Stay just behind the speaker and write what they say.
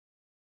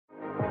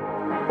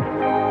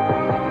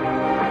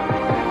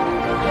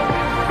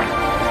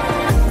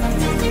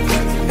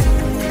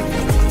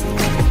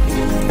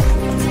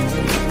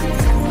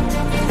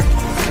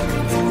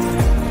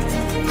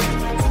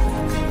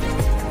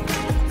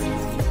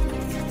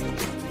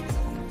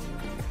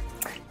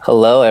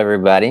Hello,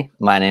 everybody.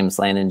 My name is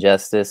Landon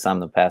Justice. I'm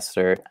the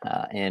pastor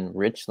in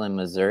Richland,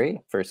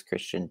 Missouri, First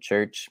Christian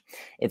Church.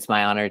 It's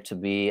my honor to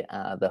be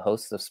the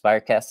host of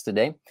Spirecast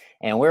today.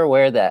 And we're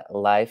aware that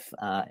life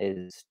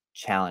is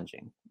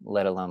challenging,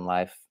 let alone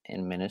life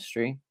in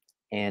ministry.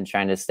 And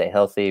trying to stay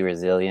healthy,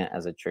 resilient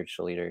as a church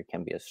leader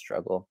can be a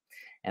struggle.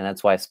 And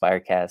that's why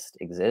Spirecast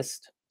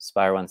exists.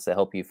 Spire wants to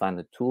help you find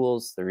the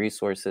tools, the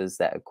resources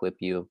that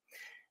equip you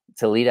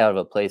to lead out of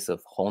a place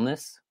of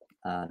wholeness.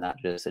 Not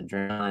just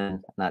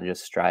adrenaline, not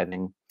just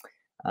striving,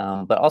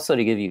 but also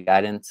to give you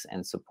guidance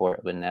and support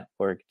of a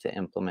network to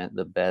implement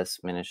the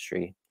best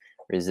ministry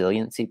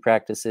resiliency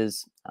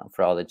practices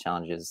for all the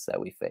challenges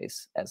that we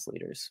face as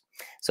leaders.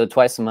 So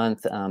twice a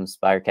month,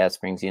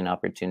 Spirecast brings you an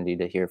opportunity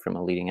to hear from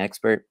a leading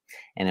expert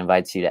and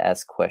invites you to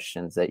ask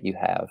questions that you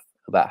have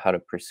about how to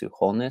pursue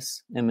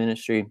wholeness in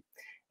ministry,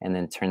 and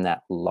then turn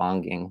that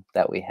longing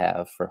that we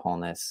have for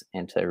wholeness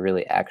into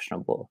really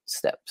actionable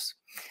steps.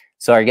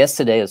 So our guest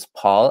today is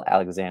Paul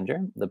Alexander,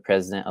 the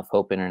president of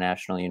Hope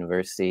International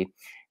University.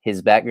 His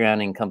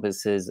background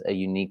encompasses a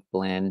unique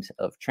blend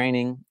of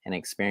training and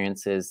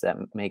experiences that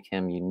make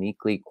him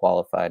uniquely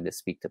qualified to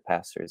speak to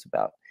pastors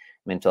about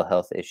mental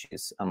health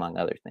issues, among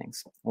other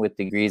things. With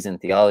degrees in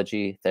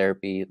theology,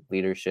 therapy,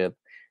 leadership,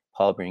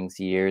 Paul brings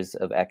years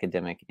of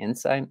academic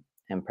insight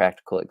and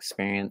practical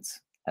experience,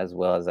 as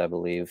well as, I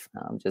believe,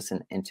 just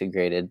an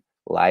integrated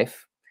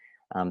life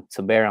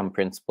to bear on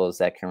principles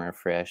that can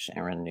refresh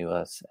and renew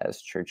us as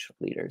church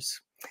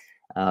leaders.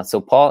 So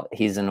Paul,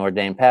 he's an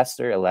ordained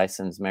pastor, a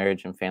licensed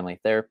marriage and family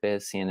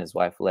therapist. He and his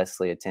wife,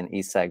 Leslie, attend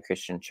Eastside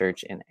Christian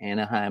Church in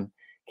Anaheim,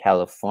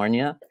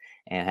 California,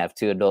 and have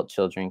two adult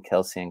children,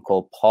 Kelsey and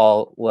Cole.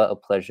 Paul, what a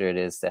pleasure it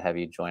is to have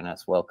you join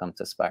us. Welcome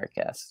to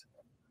Spirecast.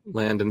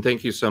 Landon,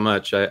 thank you so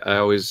much. I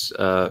always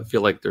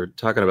feel like they're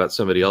talking about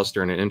somebody else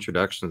during an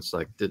introduction. It's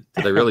like, did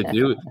they really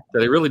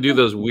do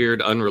those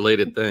weird,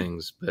 unrelated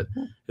things? But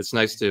it's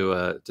nice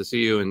to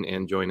see you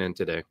and join in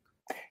today.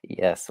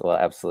 Yes, well,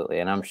 absolutely.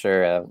 And I'm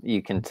sure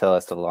you can tell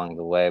us along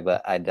the way,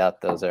 but I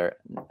doubt those are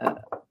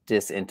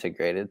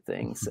disintegrated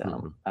things.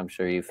 I'm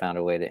sure you found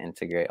a way to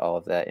integrate all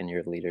of that in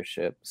your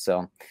leadership.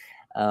 So,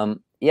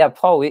 yeah,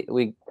 Paul,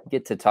 we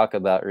get to talk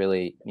about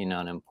really,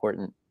 an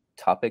important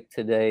topic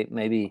today.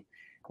 Maybe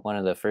one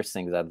of the first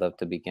things I'd love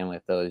to begin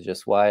with, though, is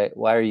just why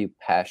are you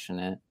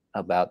passionate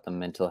about the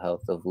mental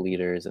health of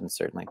leaders and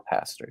certainly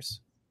pastors?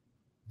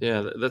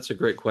 Yeah, that's a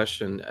great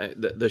question.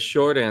 The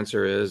short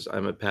answer is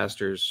I'm a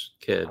pastor's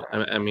kid.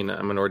 I'm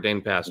an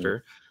ordained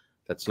pastor.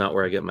 That's not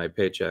where I get my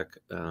paycheck,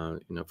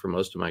 for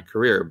most of my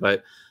career.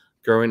 But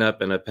growing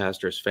up in a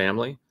pastor's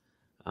family,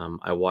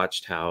 I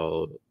watched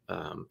how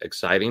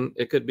exciting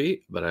it could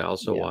be, but I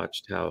also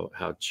watched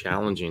how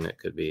challenging it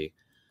could be.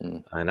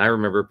 And I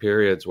remember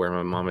periods where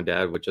my mom and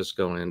dad would just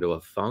go into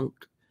a funk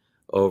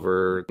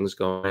over things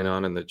going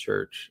on in the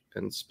church.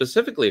 And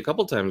specifically, a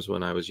couple times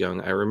when I was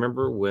young, I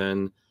remember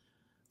when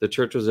the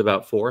church was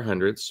about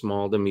 400,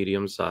 small to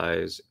medium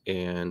size.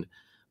 And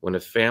when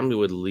a family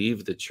would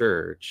leave the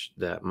church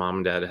that mom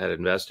and dad had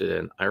invested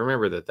in, I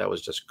remember that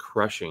was just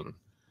crushing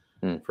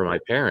for my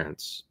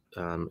parents.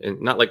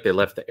 And not like they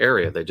left the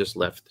area, they just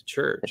left the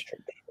church.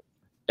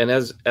 And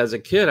as a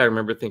kid, I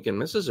remember thinking,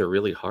 this is a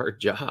really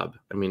hard job.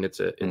 I mean, it's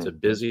a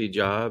busy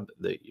job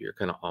that you're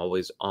kind of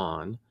always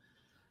on.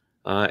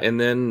 And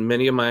then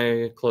many of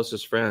my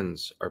closest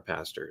friends are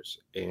pastors,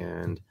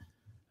 and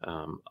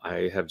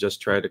I have just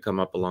tried to come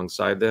up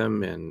alongside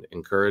them and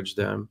encourage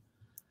them.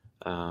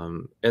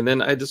 And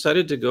then I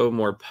decided to go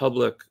more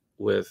public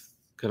with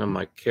kind of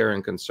my care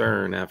and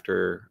concern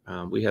after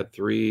we had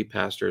 3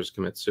 pastors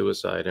commit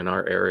suicide in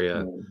our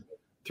area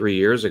 3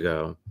 years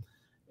ago.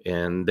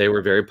 And they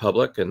were very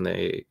public, and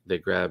they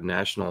grabbed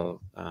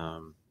national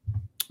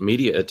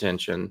media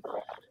attention.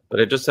 But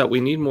I just thought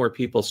we need more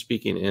people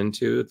speaking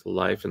into the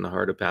life and the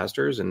heart of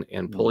pastors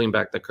and pulling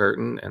back the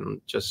curtain and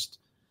just,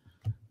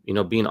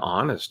 being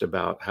honest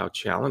about how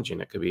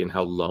challenging it could be and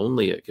how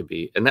lonely it could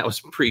be. And that was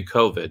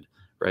pre-COVID,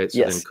 right? So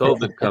then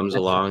COVID comes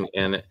along,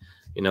 and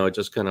it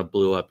just kind of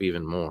blew up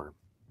even more.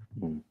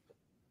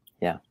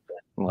 Yeah.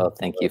 Well,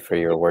 thank you for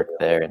your work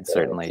there, and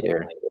certainly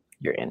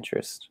your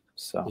interest.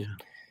 So. Yeah.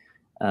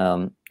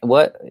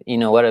 What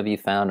have you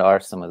found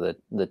are some of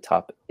the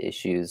top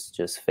issues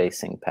just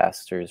facing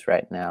pastors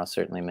right now,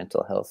 certainly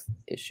mental health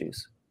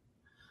issues?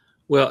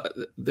 Well,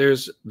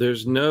 there's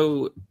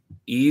no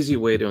easy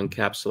way to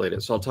encapsulate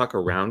it. So I'll talk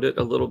around it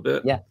a little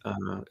bit. Yeah.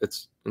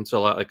 It's a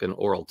lot like an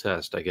oral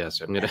test, I guess.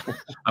 I'm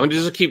gonna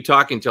just keep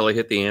talking till I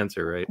hit the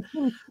answer, right?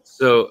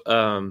 So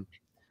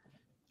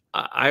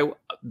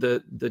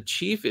the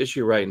chief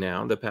issue right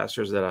now, the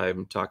pastors that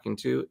I'm talking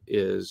to,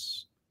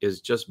 is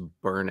just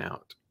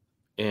burnout.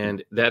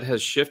 And that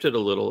has shifted a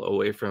little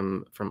away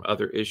from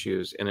other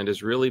issues. And it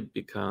has really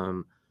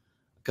become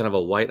kind of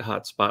a white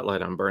hot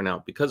spotlight on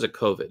burnout because of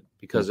COVID,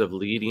 because of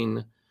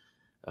leading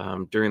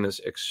during this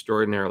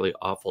extraordinarily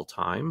awful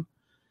time.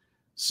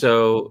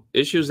 So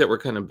issues that were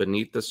kind of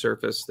beneath the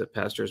surface that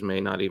pastors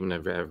may not even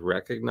have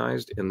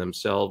recognized in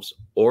themselves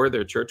or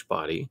their church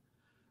body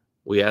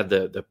We had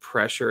the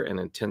pressure and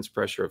intense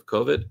pressure of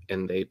COVID,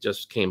 and they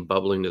just came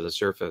bubbling to the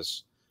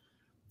surface.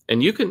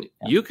 And you can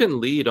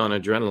lead on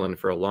adrenaline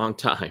for a long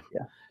time.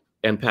 Yeah.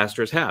 And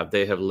pastors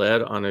they have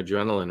led on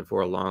adrenaline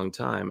for a long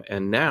time.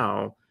 And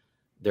now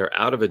they're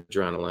out of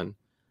adrenaline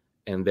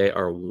and they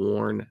are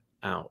worn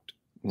out.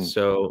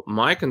 So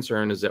my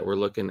concern is that we're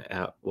looking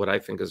at what I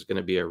think is going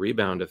to be a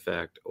rebound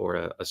effect, or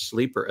a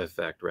sleeper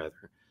effect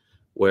rather,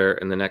 where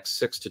in the next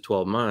 6 to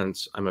 12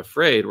 months, I'm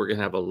afraid we're going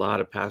to have a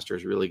lot of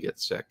pastors really get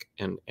sick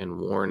and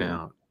worn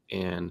out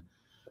and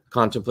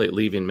contemplate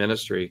leaving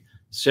ministry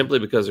simply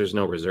because there's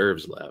no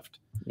reserves left.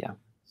 Yeah.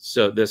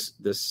 So this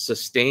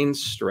sustained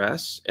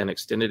stress and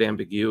extended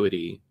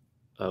ambiguity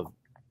of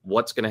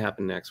what's going to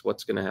happen next,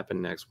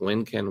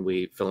 when can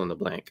we fill in the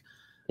blank,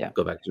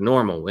 go back to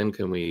normal, when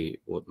can we,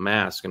 with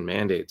masks and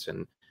mandates,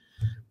 and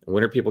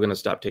when are people going to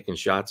stop taking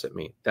shots at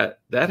me? That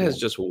has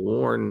just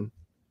worn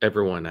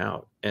everyone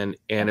out. And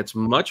it's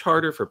much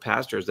harder for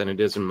pastors than it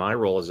is in my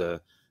role as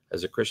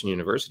a Christian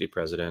university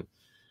president,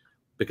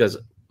 because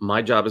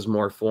my job is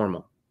more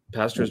formal.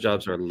 Pastors'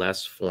 jobs are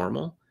less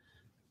formal,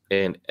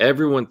 and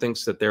everyone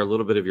thinks that they're a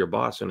little bit of your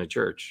boss in a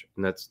church.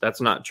 And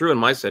that's not true in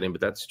my setting,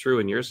 but that's true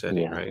in your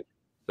setting, right?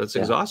 That's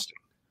exhausting.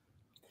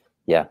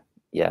 Yeah,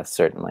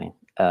 certainly.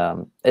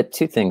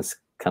 Two things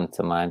come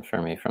to mind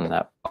for me from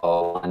that,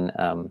 Paul.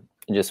 And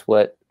just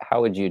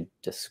how would you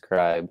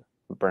describe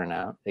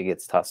burnout? It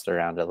gets tossed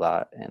around a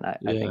lot, and I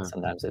think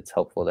sometimes it's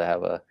helpful to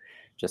have a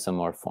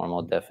more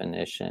formal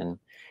definition.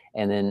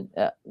 And then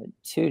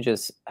two,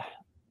 just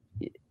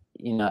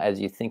as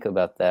you think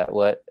about that,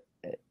 what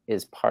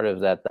is part of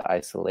that the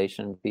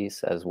isolation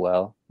piece as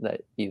well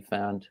that you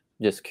found?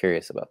 Just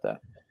curious about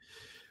that.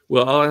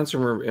 Well, I'll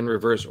answer in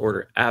reverse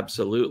order.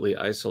 Absolutely.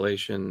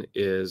 Isolation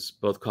is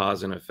both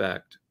cause and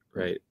effect,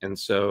 right? And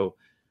so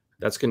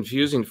that's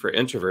confusing for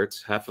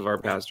introverts. Half of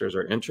our pastors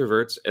are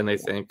introverts, and they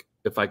think,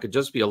 if I could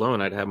just be alone,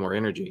 I'd have more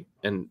energy.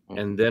 And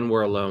then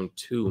we're alone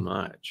too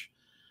much.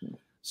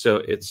 So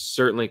it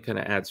certainly kind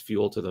of adds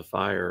fuel to the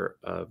fire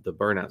of the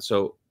burnout.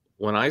 So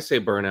when I say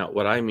burnout,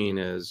 what I mean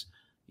is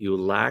you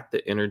lack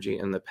the energy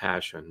and the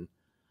passion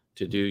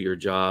to do your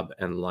job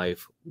and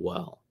life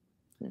well.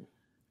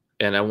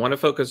 And I want to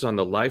focus on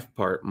the life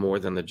part more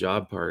than the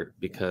job part,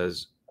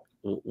 because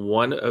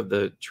one of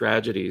the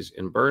tragedies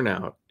in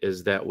burnout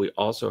is that we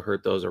also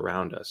hurt those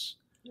around us.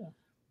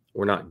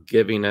 We're not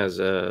giving as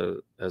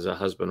a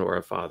husband or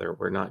a father.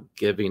 We're not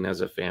giving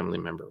as a family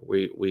member.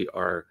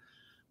 We're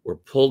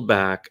pulled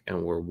back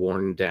and we're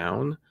worn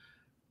down,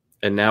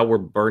 and now we're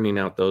burning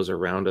out those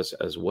around us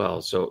as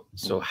well.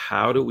 So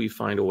how do we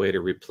find a way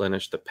to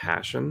replenish the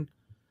passion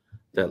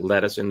that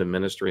led us into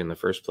ministry in the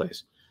first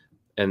place?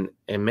 And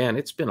man,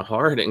 it's been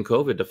hard in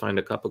COVID to find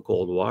a cup of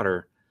cold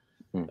water.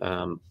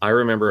 I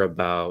remember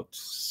about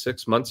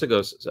 6 months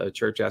ago, a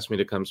church asked me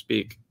to come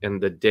speak.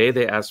 And the day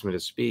they asked me to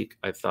speak,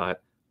 I thought,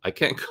 I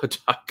can't go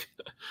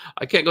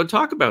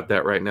talk about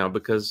that right now,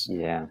 because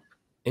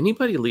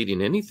anybody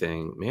leading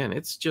anything, man,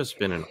 it's just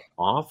been an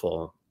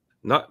awful,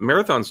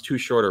 marathon's too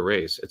short a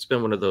race. It's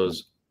been one of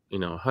those,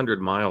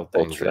 100-mile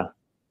things. Ultra.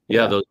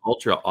 Those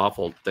ultra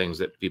awful things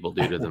that people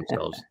do to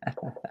themselves.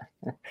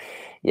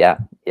 Yeah,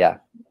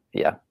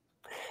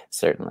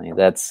 certainly.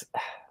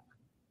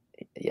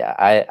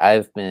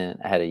 I've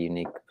had a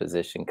unique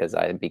position because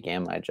I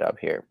began my job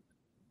here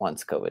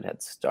once COVID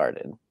had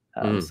started.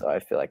 So I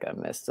feel like I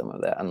missed some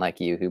of that, unlike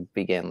you, who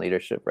began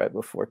leadership right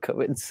before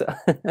COVID. So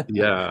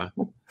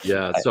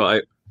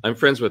So I'm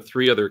friends with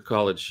 3 other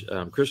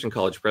Christian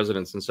college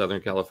presidents in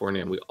Southern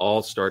California, and we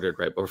all started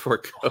right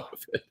before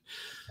COVID.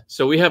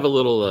 So we have a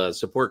little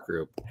support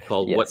group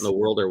called What in the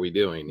World Are We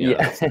Doing?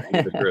 That's the name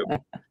of the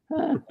group.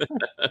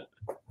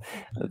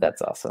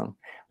 That's awesome.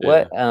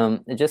 What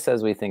just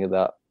as we think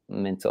about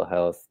mental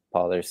health,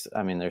 Paul, there's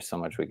so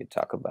much we could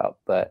talk about,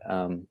 but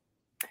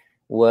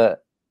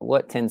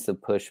what tends to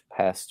push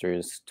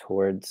pastors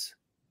towards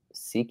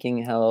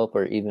seeking help,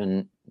 or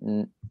even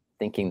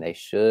thinking they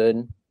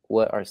should?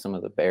 What are some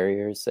of the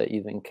barriers that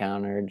you've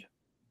encountered?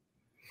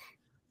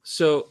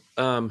 So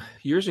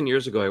years and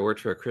years ago, I worked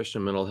for a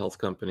Christian mental health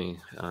company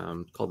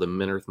called the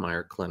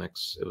Minirth-Meyer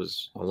Clinics. It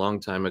was a long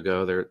time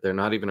ago. They're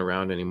not even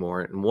around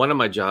anymore. And one of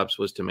my jobs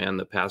was to man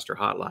the pastor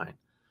hotline.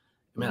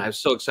 Man, I was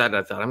so excited.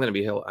 I thought, I'm going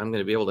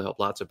to be able to help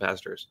lots of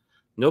pastors.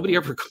 Nobody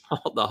ever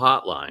called the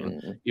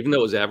hotline, even though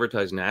it was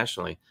advertised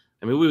nationally.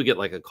 I mean, we would get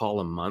like a call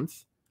a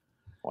month.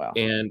 Wow.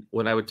 And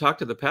when I would talk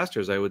to the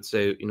pastors, I would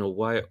say,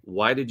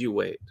 why did you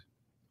wait?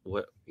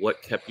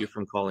 What kept you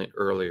from calling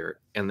earlier?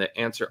 And the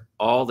answer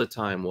all the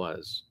time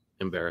was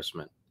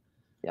embarrassment.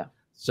 Yeah.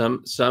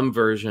 Some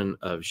version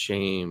of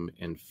shame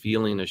and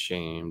feeling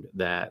ashamed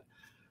that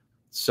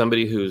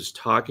somebody who's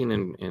talking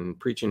and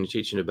preaching and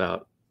teaching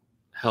about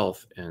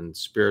health and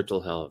spiritual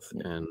health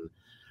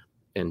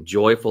and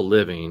joyful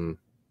living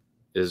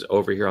is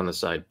over here on the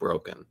side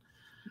broken.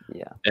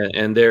 Yeah.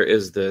 And there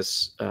is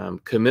this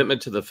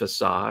commitment to the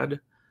facade,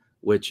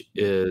 which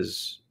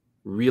is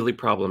really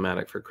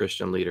problematic for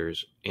Christian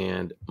leaders.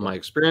 And my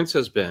experience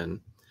has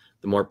been,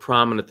 the more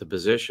prominent the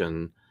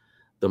position,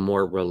 the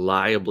more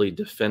reliably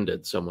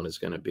defended someone is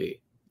going to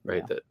be,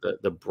 right?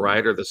 The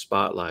brighter the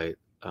spotlight,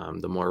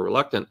 the more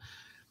reluctant.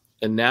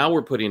 And now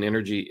we're putting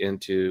energy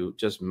into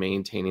just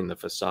maintaining the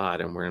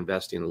facade, and we're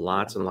investing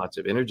lots and lots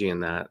of energy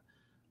in that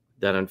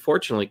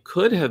unfortunately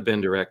could have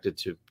been directed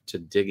to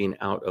digging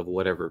out of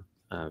whatever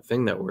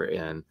thing that we're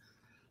in.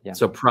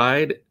 So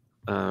pride,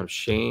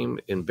 shame,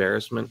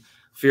 embarrassment,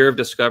 fear of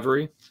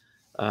discovery.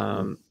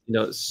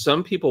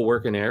 Some people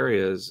work in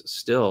areas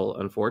still,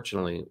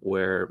 unfortunately,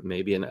 where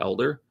maybe an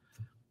elder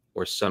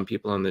or some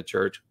people in the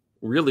church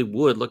really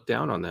would look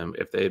down on them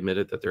if they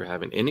admitted that they're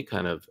having any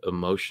kind of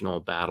emotional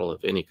battle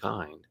of any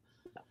kind.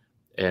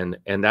 And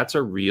that's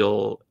a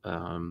real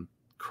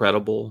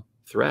credible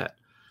threat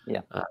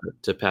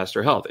to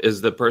pastor health,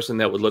 is the person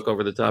that would look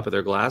over the top of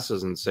their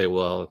glasses and say,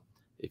 well,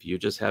 if you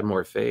just had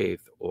more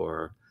faith,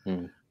 or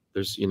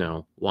there's,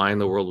 why in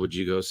the world would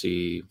you go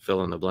see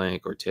fill in the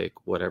blank or take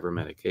whatever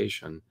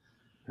medication?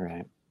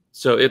 Right.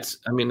 So it's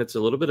a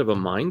little bit of a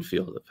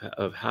minefield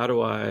of how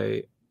do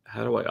I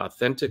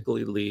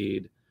authentically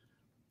lead,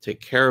 take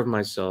care of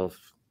myself,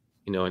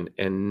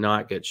 and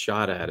not get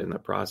shot at in the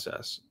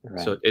process.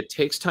 Right. So it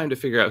takes time to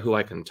figure out who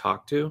I can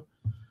talk to.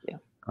 Yeah.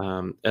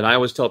 And I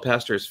always tell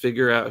pastors,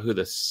 figure out who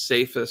the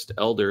safest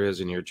elder is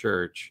in your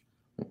church.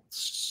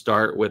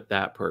 Start with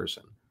that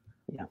person.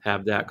 Yeah.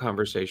 Have that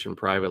conversation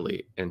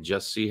privately and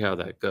just see how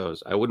that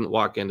goes. I wouldn't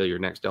walk into your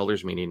next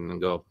elders meeting and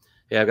go,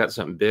 hey, I've got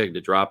something big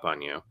to drop on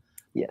you.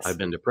 Yes. I've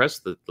been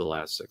depressed the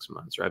last 6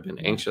 months, or I've been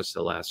anxious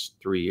the last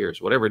 3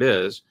 years, whatever it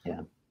is.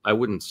 Yeah. I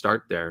wouldn't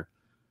start there,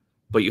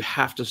 but you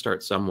have to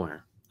start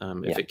somewhere.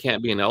 If it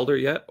can't be an elder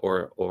yet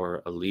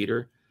or a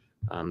leader,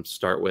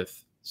 start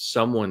with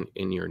someone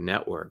in your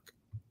network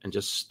and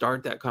just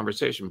start that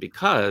conversation,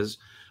 because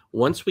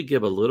once we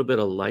give a little bit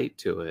of light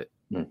to it,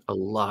 a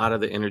lot of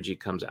the energy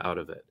comes out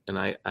of it. And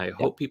I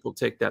hope people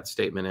take that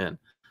statement in.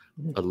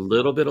 A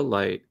little bit of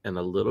light and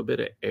a little bit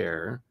of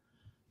air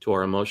to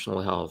our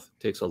emotional health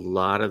takes a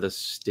lot of the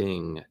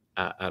sting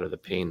out of the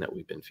pain that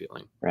we've been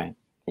feeling. Right.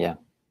 Yeah.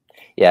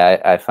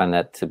 Yeah, I find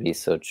that to be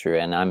so true.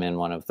 And I'm in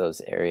one of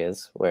those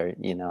areas where,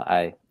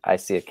 I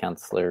see a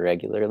counselor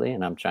regularly,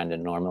 and I'm trying to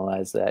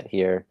normalize that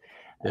here.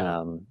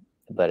 Yeah.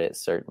 But it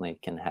certainly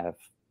can have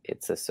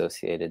its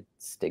associated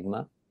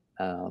stigma.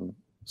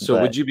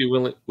 So would you be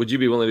willing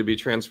to be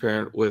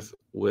transparent with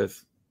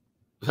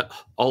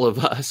all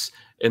of us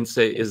and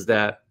say, is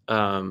that,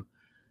 how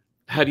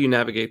do you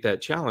navigate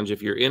that challenge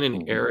if you're in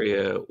an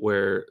area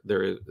where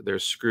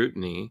there's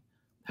scrutiny?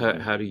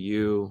 How are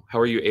you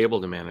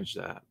able to manage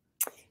that?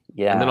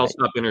 Yeah. And then I'll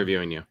stop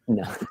interviewing you.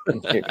 No,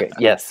 you're great.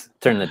 Yes.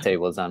 Turn the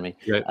tables on me.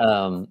 Right.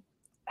 I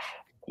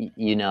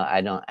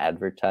don't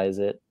advertise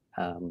it,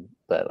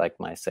 but like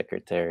my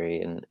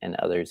secretary and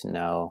others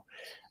know,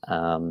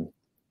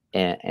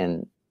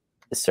 and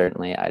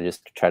certainly I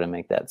just try to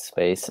make that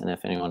space. And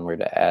if anyone were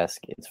to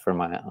ask, it's for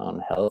my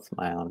own health,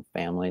 my own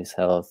family's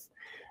health,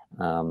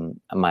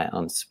 my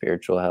own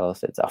spiritual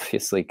health. It's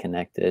obviously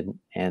connected.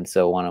 And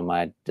so one of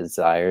my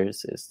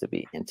desires is to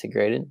be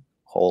integrated,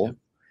 whole. Yep.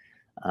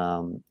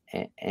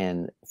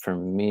 And for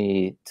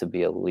me to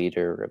be a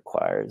leader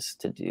requires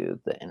to do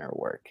the inner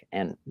work.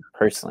 And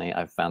personally,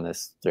 I've found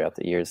this throughout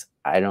the years,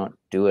 I don't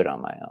do it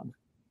on my own.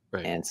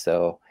 Right. And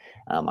so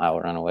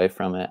I'll run away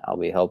from it. I'll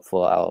be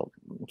helpful. I'll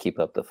keep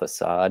up the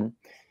facade.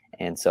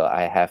 And so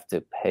I have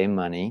to pay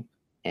money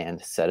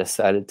and set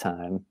aside a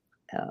time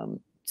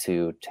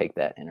to take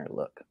that inner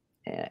look.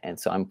 And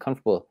so I'm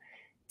comfortable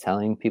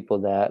telling people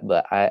that,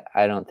 but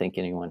I don't think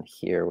anyone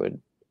here would,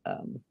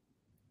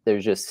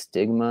 there's just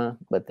stigma,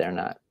 but they're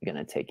not going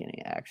to take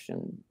any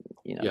action.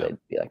 They'd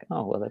be like,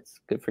 oh, well, that's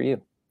good for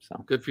you.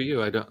 So good for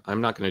you.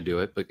 I'm not going to do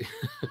it, but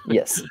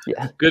yes.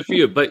 Yeah. Good for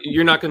you, but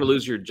you're not going to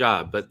lose your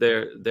job. But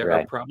there right.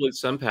 are probably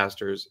some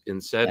pastors in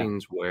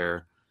settings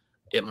where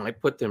it might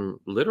put them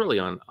literally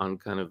on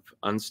kind of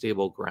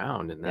unstable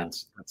ground. And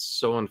that's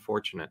so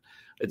unfortunate.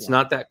 It's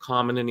not that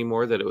common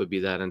anymore that it would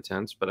be that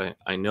intense, but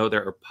I know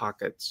there are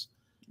pockets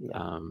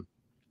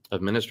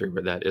of ministry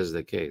where that is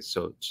the case.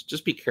 So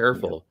just be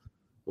careful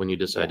when you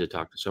decide to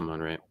talk to someone,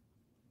 right?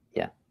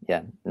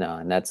 Yeah. No,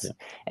 and that's,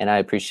 and I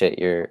appreciate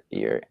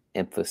your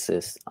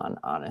emphasis on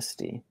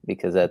honesty,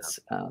 because that's,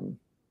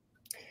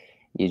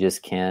 you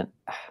just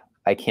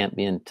I can't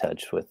be in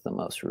touch with the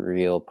most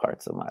real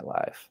parts of my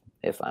life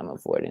if I'm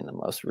avoiding the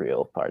most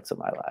real parts of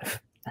my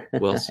life.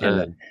 Well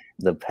said.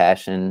 the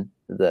passion,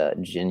 the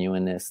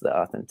genuineness, the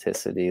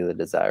authenticity, the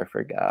desire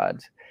for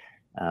God.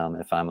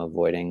 If I'm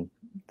avoiding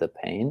the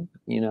pain,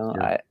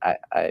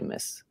 I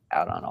miss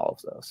out on all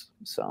of those.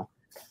 So.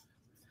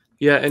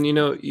 Yeah. And,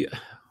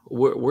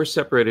 we're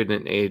separated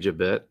in age a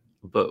bit,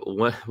 but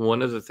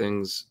one of the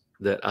things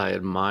that I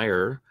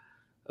admire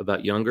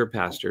about younger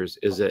pastors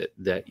is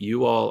that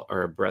you all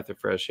are a breath of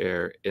fresh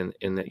air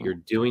in that you're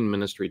doing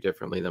ministry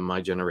differently than my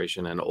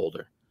generation and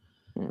older,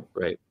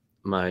 right?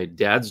 My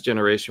dad's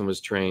generation was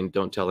trained,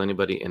 don't tell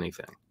anybody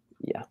anything.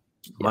 Yeah.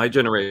 My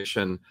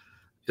generation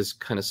is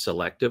kind of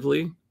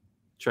selectively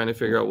trying to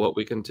figure out what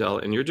we can tell.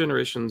 And your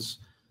generation's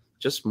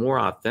just more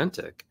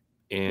authentic.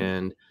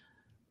 And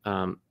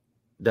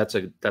that's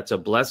a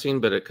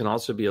blessing, but it can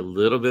also be a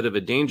little bit of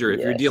a danger if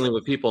you're Yes. dealing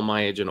with people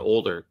my age and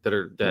older that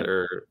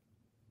are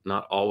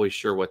not always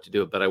sure what to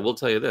do. But I will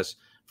tell you this,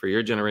 for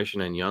your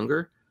generation and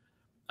younger,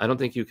 I don't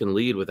think you can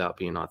lead without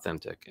being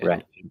authentic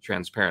and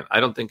transparent. I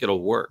don't think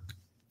it'll work.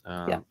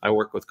 I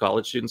work with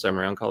college students. I'm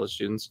around college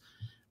students.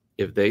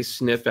 If they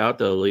sniff out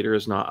the leader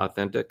is not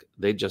authentic,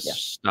 they just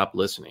stop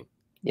listening.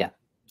 Yeah.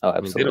 Oh,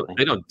 absolutely. I mean,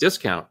 they don't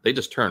discount. They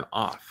just turn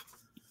off.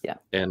 Yeah.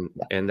 And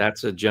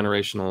that's certainly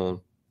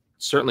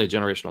a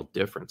generational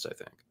difference, I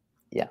think.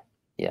 Yeah.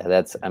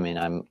 I mean,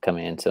 I'm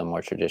coming into a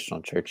more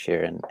traditional church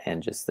here,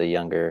 and just the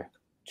younger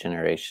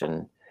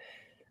generation,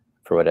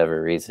 for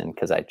whatever reason,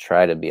 because I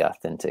try to be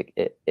authentic,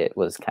 it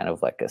was kind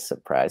of like a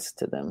surprise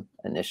to them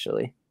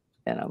initially.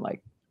 And I'm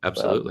like,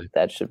 absolutely, well,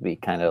 that should be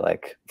kind of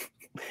like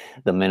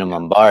the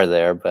minimum bar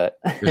there, but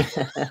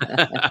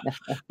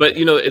but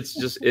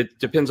it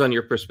depends on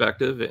your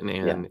perspective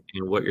and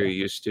what you're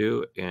used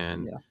to,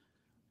 and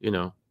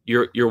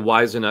you're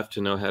wise enough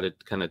to know how to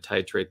kind of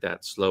titrate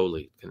that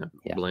slowly, kind of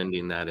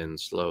blending that in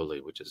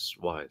slowly, which is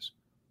wise.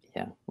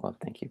 Yeah. Well,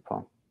 thank you,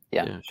 Paul.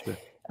 Yeah. Sure.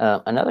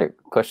 Another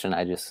question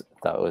I just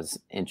thought was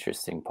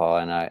interesting, Paul,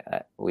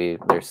 and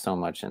there's so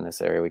much in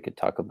this area we could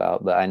talk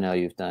about, but I know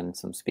you've done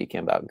some speaking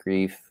about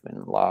grief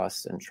and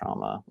loss and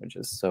trauma, which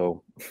is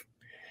so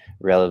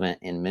relevant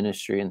in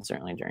ministry and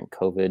certainly during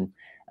COVID.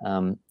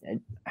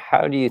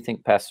 How do you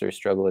think pastors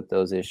struggle with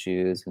those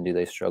issues, and do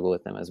they struggle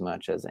with them as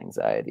much as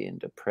anxiety and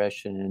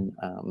depression?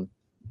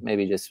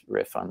 Maybe just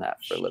riff on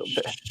that for a little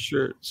bit.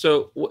 Sure.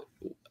 So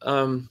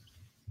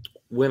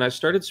when I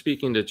started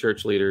speaking to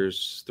church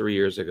leaders 3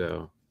 years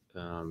ago,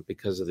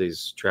 because of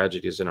these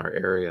tragedies in our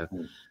area,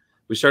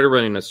 we started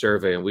running a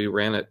survey, and we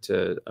ran it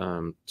to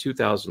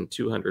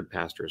 2,200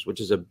 pastors,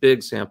 which is a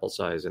big sample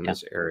size in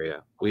this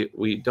area.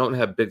 We don't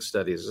have big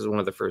studies. This is one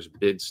of the first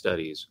big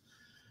studies.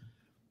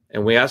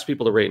 And we asked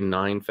people to rate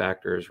 9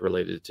 factors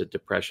related to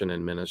depression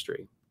in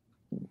ministry.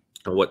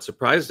 And what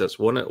surprised us,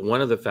 one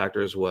of the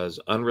factors was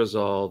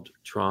unresolved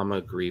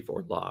trauma, grief,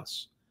 or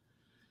loss.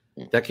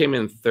 That came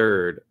in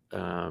third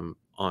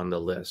on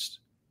the list.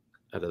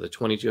 Out of the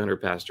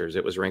 2,200 pastors,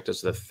 it was ranked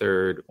as the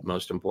third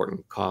most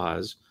important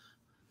cause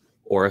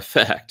or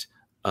effect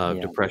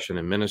of depression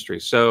in ministry.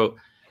 So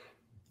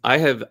I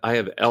have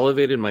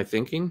elevated my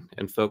thinking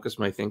and focused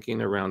my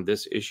thinking around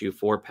this issue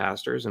for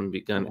pastors, and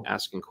begun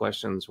asking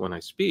questions when I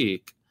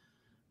speak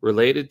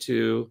related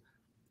to,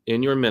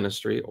 in your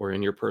ministry or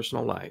in your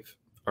personal life,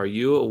 are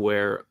you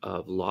aware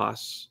of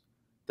loss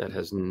that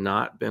has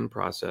not been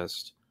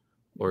processed,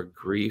 or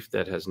grief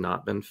that has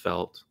not been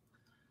felt,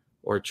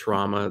 or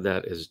trauma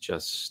that is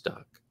just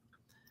stuck?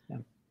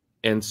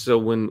 And so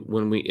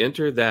when we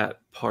enter that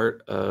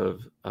part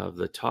of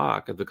the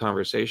talk, of the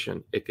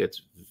conversation, it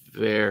gets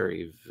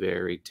very,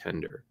 very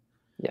tender.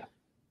 Yeah.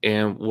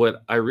 And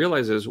what I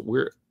realize is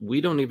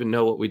we don't even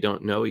know what we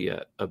don't know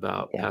yet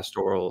about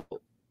pastoral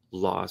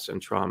loss and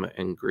trauma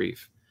and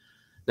grief.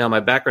 Now, my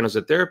background as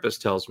a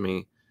therapist tells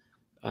me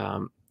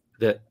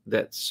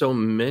that so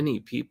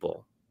many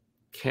people,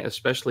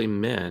 especially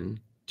men,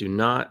 do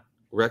not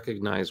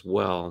recognize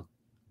well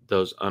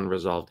those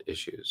unresolved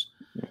issues.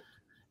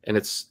 And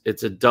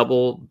it's a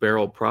double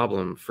barrel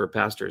problem for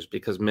pastors,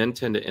 because men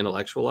tend to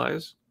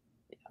intellectualize,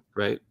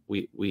 right?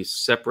 We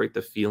separate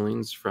the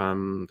feelings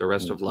from the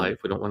rest of life.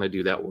 We don't want to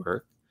do that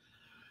work.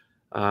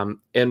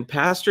 And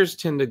pastors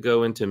tend to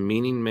go into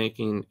meaning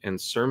making and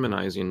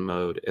sermonizing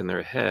mode in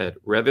their head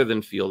rather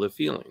than feel the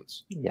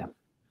feelings. Yeah.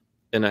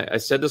 And I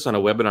said this on a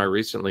webinar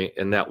recently,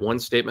 and that one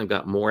statement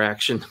got more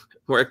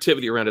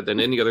activity around it than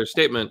any other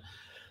statement,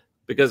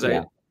 because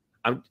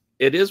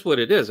it is what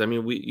it is. I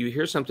mean, you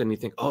hear something and you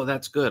think, oh,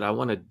 that's good, I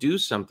want to do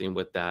something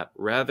with that,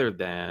 rather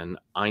than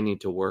I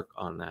need to work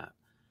on that.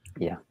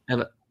 Yeah.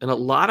 And a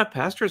lot of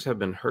pastors have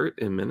been hurt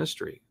in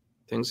ministry.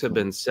 Things have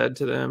been said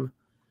to them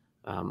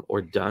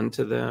or done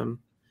to them,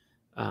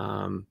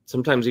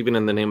 sometimes even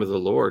in the name of the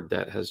Lord,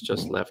 that has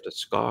just left a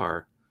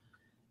scar.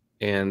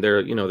 And there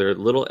are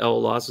little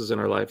L losses in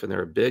our life, and there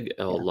are big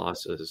L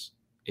losses.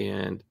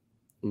 And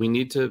we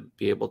need to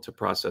be able to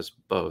process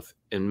both.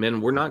 And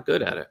men, we're not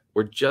good at it.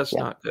 We're just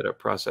not good at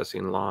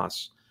processing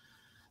loss.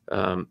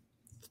 8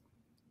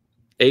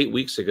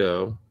 weeks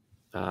ago,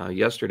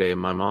 yesterday,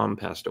 my mom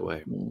passed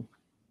away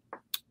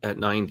at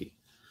 90.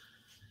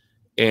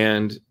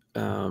 And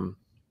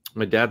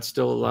my dad's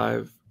still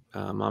alive.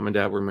 Mom and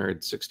dad were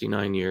married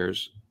 69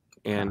 years.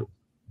 And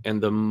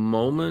the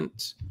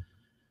moment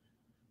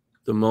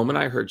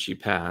I heard she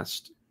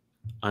passed,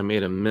 I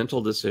made a mental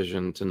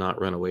decision to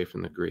not run away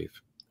from the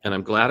grief. And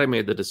I'm glad I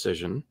made the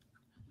decision.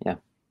 Yeah.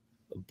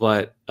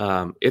 But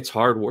it's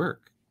hard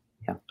work.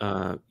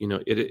 Yeah.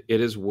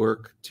 It is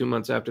work 2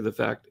 months after the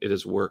fact. It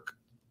is work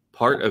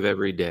part of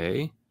every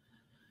day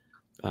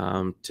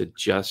to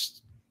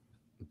just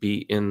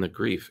be in the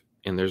grief.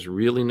 And there's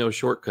really no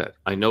shortcut.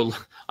 I know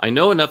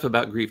enough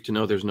about grief to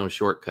know there's no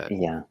shortcut.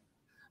 Yeah.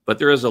 But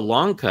there is a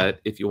long cut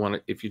if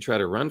you try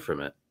to run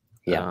from it.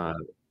 Yeah.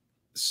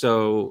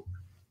 So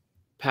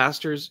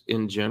pastors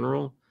in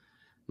general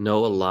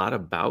know a lot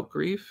about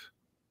grief.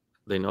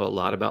 They know a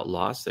lot about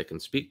loss. They can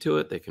speak to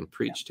it. They can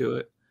preach to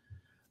it.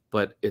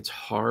 But it's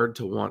hard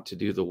to want to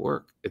do the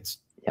work. It's,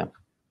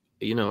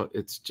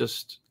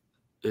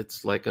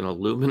 it's like an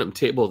aluminum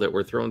table that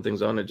we're throwing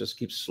things on. It just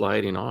keeps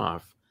sliding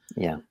off.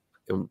 Yeah.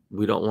 And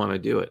we don't want to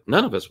do it.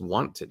 None of us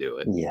want to do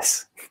it.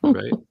 Yes.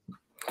 Right.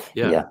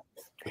 Yeah.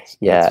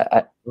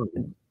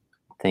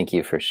 Thank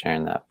you for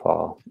sharing that,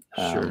 Paul.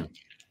 Sure.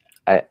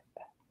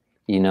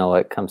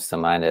 What comes to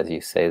mind as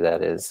you say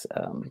that is,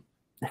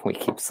 we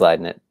keep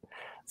sliding it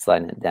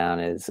down,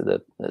 is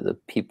the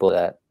people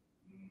that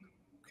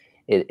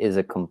it is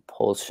a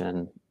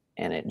compulsion,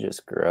 and it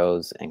just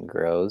grows and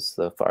grows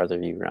the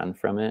farther you run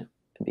from it,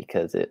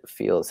 because it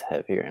feels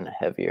heavier and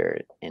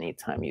heavier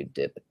anytime you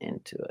dip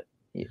into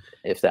it,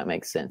 if that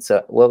makes sense.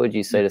 So what would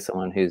you say to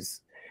someone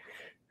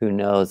who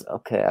knows,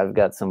 okay, I've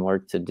got some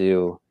work to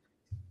do,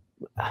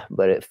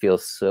 but it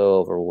feels so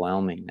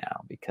overwhelming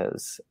now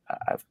because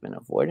I've been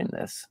avoiding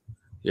this?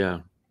 Yeah.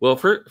 Well,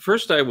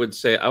 first, I would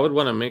say I would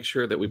want to make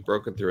sure that we've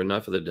broken through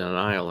enough of the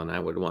denial, and I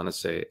would want to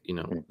say,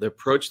 the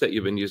approach that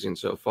you've been using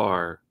so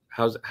far,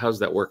 how's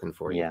that working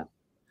for you? Yeah.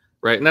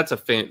 Right. And that's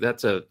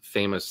a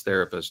famous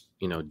therapist,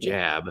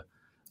 jab.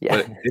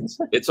 Yeah. But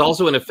it's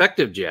also an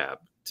effective jab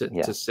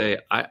to say,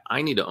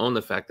 I need to own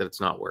the fact that it's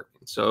not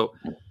working. So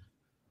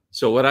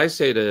what I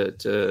say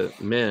to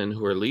men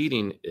who are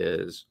leading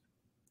is,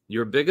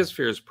 your biggest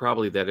fear is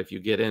probably that if you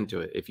get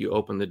into it, if you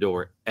open the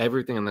door,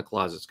 everything in the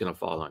closet's going to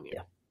fall on you.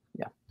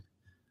 Yeah.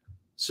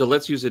 So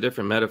let's use a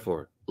different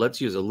metaphor. Let's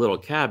use a little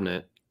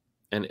cabinet,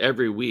 and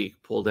every week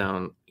pull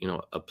down,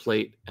 a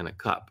plate and a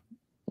cup.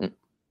 Yeah.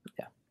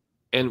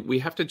 And we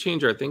have to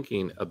change our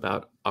thinking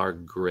about our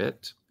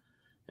grit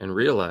and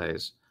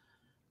realize,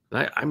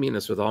 and I mean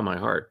this with all my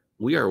heart,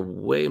 we are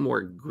way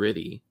more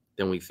gritty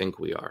than we think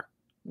we are.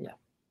 Yeah.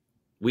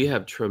 We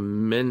have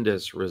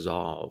tremendous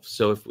resolve.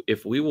 So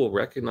if we will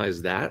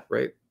recognize that,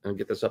 right, and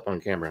get this up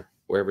on camera,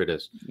 wherever it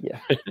is.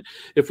 Yeah.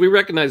 If we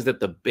recognize that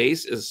the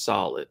base is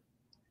solid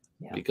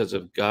because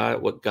of God,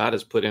 what God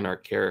has put in our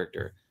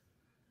character,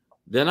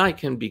 then I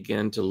can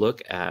begin to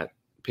look at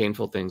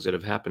painful things that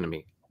have happened to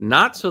me.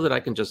 Not so that I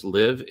can just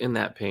live in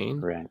that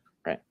pain. Right.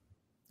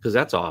 Because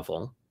that's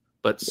awful.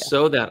 But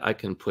so that I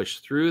can push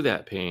through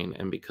that pain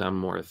and become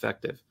more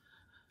effective.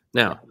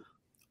 Now,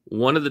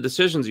 one of the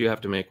decisions you have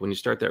to make when you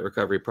start that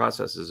recovery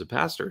process as a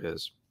pastor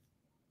is,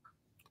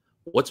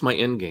 what's my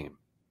end game?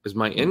 Is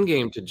my end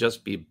game to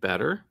just be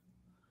better?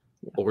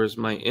 Or is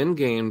my end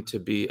game to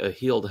be a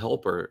healed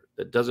helper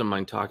that doesn't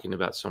mind talking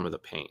about some of the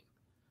pain?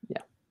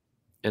 Yeah.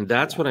 And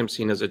that's what I'm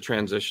seeing as a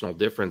transitional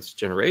difference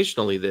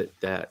generationally,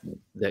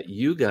 that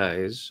you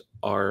guys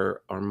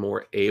are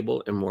more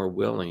able and more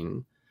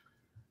willing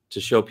to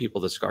show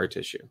people the scar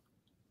tissue.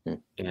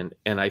 And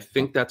I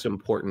think that's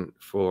important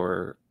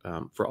for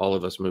all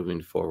of us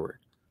moving forward.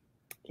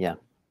 Yeah.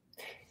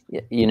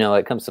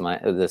 It comes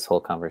to this whole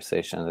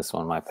conversation, this is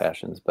one of my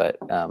passions, but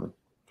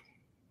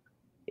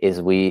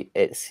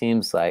it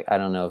seems like, I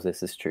don't know if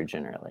this is true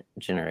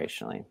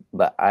generationally,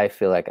 but I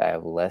feel like I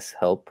have less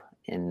help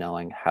in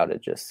knowing how to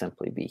just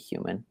simply be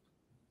human.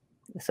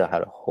 So how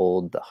to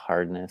hold the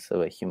hardness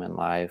of a human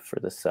life, or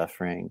the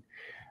suffering,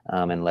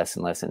 and less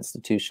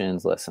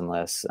institutions, less and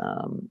less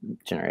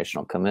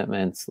generational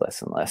commitments,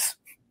 less and less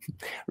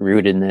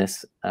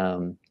rootedness.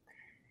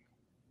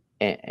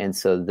 And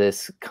so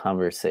this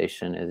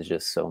conversation is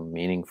just so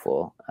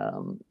meaningful,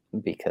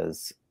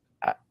 because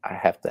I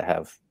have to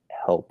have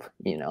help,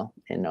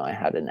 in knowing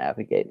how to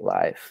navigate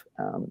life.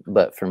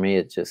 But for me,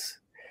 it just,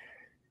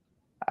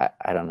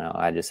 I don't know,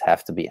 I just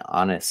have to be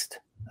honest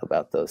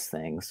about those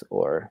things,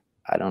 or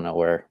I don't know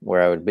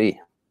where I would be.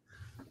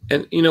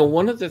 And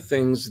one of the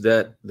things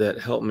that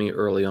helped me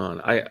early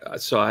on,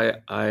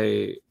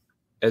 I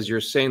as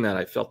you're saying that,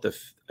 I felt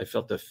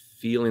the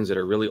feelings that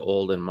are really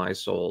old in my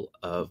soul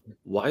of,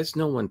 why is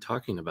no one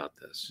talking about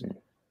this?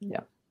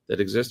 Yeah. That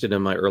existed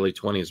in my early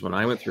 20s when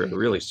I went through a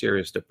really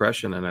serious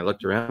depression, and I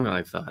looked around and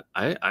I thought,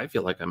 I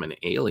feel like I'm an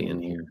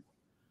alien here.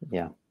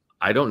 Yeah.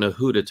 I don't know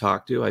who to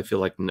talk to. I feel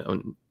like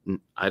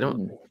I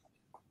don't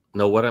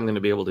know what I'm going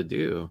to be able to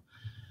do.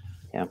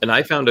 Yeah. And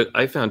I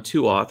found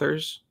two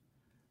authors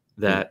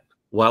that,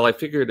 while I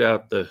figured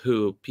out the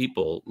who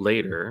people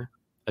later,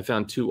 I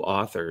found two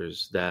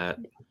authors that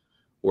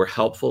were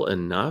helpful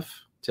enough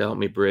to help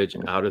me bridge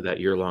out of that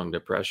year-long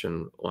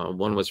depression.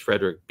 One was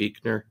Frederick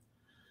Buechner,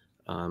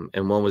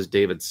 and one was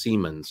David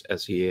Seamands,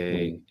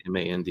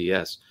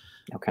 Seamands,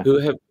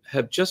 who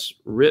have just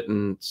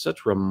written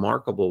such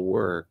remarkable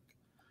work.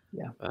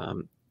 Yeah.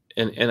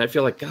 And I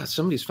feel like, God,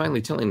 somebody's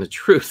finally telling the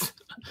truth.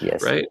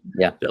 Yes. Right?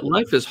 Yeah. That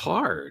life is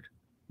hard.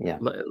 Yeah.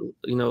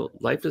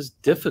 Life is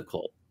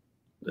difficult,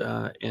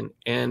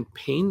 and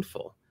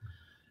painful.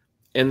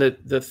 And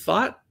the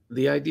thought,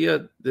 the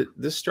idea that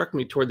this struck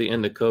me toward the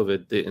end of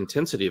COVID, the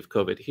intensity of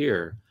COVID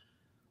here,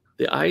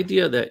 the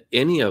idea that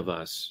any of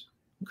us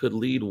could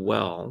lead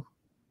well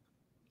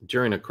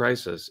during a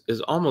crisis is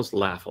almost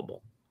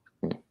laughable.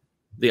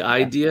 The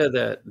idea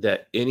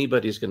that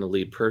anybody's going to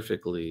lead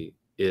perfectly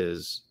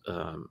is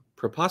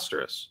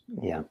preposterous.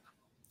 Yeah.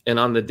 And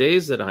on the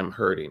days that I'm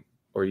hurting,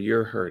 or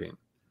you're hurting,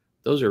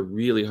 those are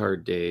really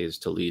hard days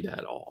to lead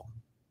at all.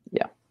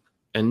 Yeah.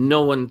 And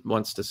no one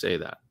wants to say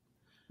that.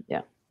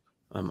 Yeah.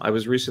 I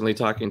was recently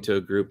talking to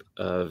a group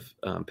of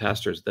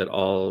pastors that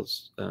all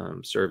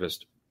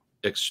serviced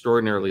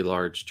extraordinarily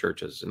large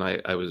churches. And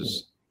it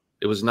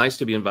was nice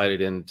to be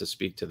invited in to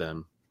speak to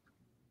them.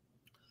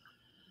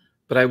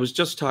 But I was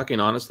just talking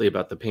honestly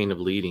about the pain of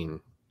leading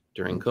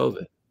during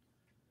COVID.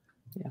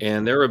 Yeah.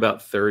 And there were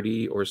about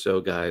 30 or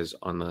so guys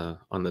on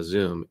the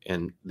Zoom,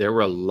 and there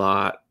were a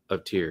lot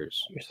of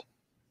tears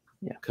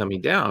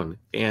coming down.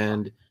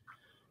 And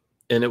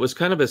it was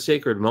kind of a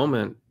sacred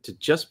moment to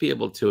just be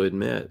able to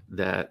admit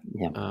that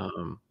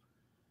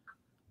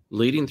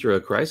leading through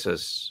a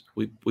crisis,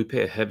 we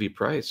pay a heavy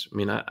price. I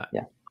mean,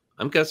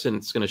 I'm guessing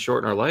it's going to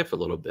shorten our life a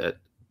little bit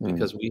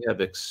because we have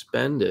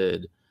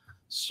expended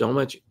so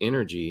much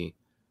energy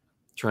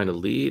trying to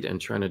lead and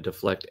trying to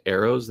deflect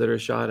arrows that are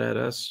shot at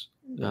us.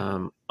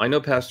 I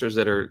know pastors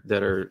that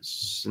are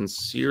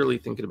sincerely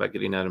thinking about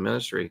getting out of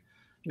ministry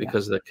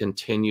because of the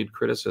continued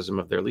criticism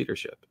of their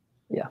leadership.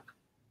 Yeah.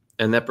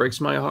 And that breaks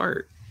my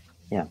heart.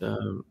 Yeah.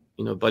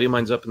 A buddy of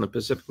mine's up in the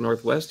Pacific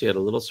Northwest. He had a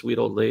little sweet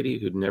old lady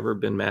who'd never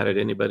been mad at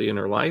anybody in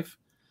her life.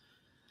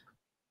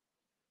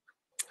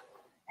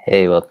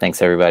 Hey, well,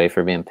 thanks everybody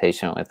for being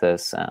patient with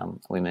us.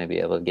 We may be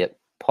able to get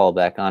Paul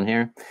back on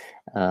here.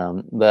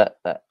 But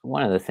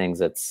one of the things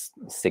that's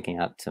sticking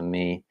out to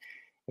me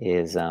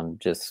is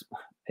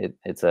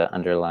it's an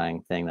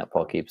underlying thing that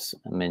Paul keeps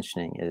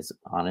mentioning is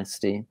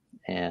honesty.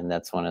 And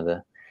that's one of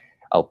the,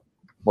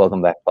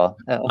 welcome back, Paul.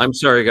 I'm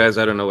sorry, guys.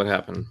 I don't know what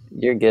happened.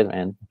 You're good,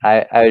 man.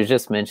 I was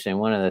just mentioning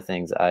one of the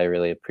things I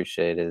really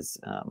appreciate is,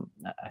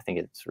 I think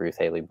it's Ruth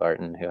Haley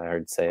Barton who I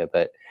heard say it,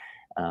 but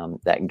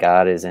that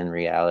God is in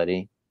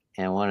reality.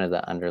 And one of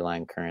the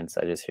underlying currents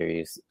I just hear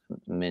you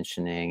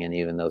mentioning, and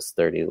even those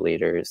 30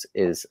 leaders,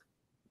 is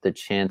the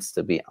chance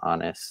to be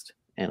honest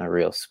in a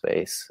real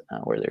space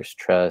where there's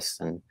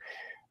trust and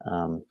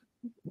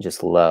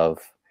just love.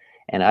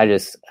 And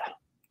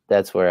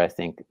that's where I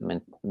think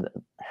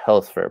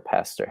health for a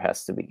pastor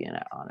has to begin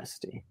at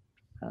honesty.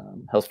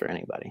 Health for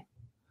anybody.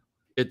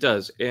 It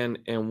does. And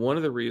one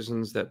of the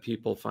reasons that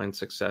people find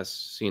success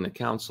seeing a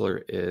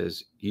counselor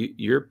is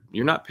you're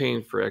not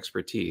paying for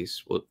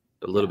expertise. Well,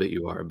 a little bit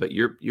you are, but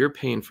you're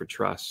paying for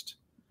trust.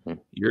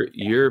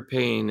 You're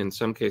paying in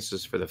some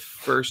cases for the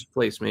first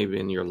place maybe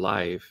in your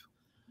life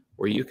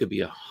where you could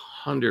be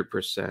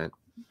 100%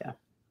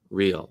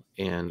 real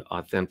and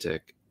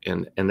authentic.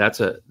 And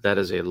that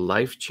is a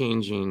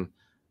life-changing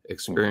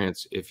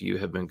experience if you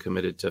have been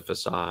committed to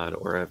facade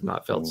or have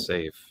not felt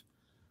safe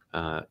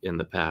in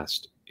the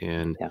past.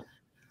 And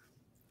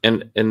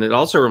it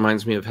also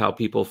reminds me of how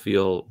people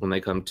feel when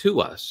they come to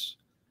us,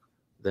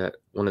 that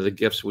one of the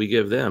gifts we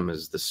give them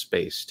is the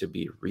space to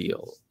be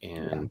real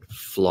and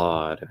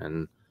flawed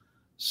and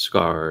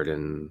scarred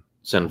and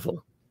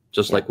sinful,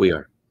 just like we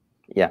are.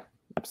 Yeah,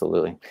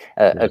 absolutely.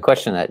 A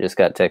question that just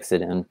got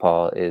texted in,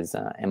 Paul, is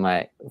am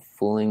I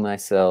fooling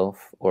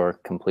myself or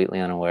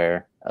completely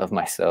unaware of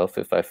myself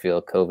if I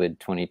feel COVID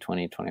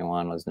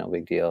 2020-21 was no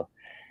big deal,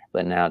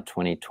 but now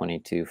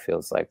 2022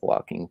 feels like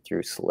walking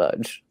through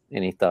sludge?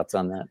 Any thoughts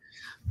on that?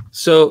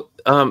 So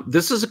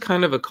this is a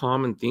kind of a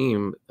common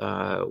theme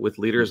with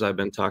leaders I've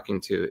been talking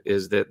to,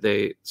 is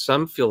that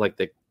some feel like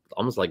they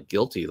almost like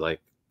guilty,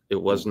 like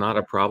it was not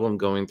a problem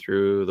going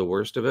through the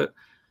worst of it.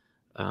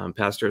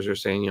 Pastors are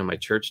saying, my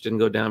church didn't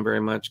go down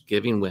very much.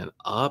 Giving went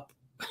up.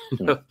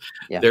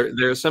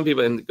 There are some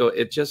people and go,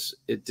 it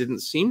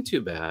didn't seem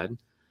too bad.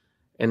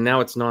 And now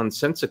it's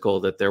nonsensical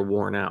that they're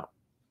worn out.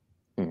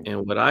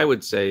 And what I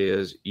would say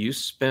is you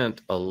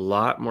spent a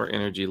lot more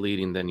energy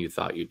leading than you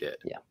thought you did.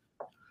 Yeah.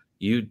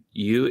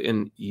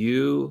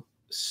 You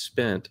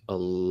spent a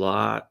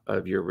lot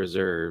of your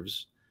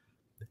reserves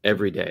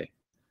every day.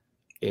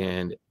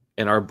 And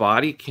our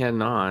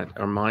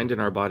mind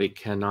and our body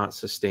cannot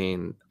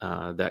sustain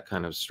that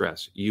kind of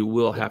stress. You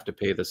will have to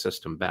pay the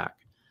system back.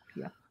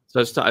 Yeah. So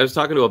I was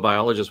talking to a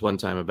biologist one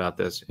time about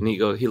this, and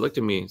he looked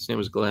at me, his name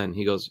was Glenn.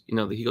 He goes,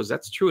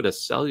 that's true at a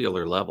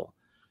cellular level.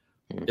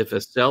 If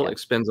a cell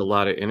expends a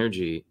lot of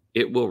energy,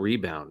 it will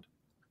rebound.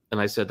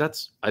 And I said,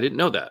 I didn't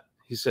know that.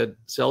 He said,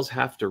 cells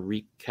have to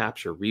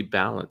recapture,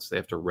 rebalance. They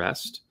have to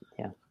rest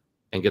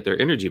and get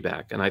their energy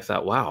back. And I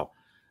thought, wow,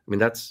 I mean,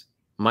 that's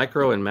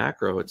micro and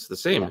macro. It's the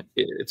same.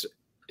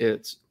 It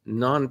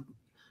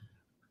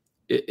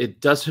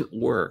doesn't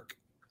work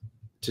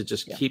to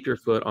just keep your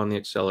foot on the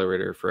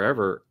accelerator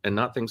forever and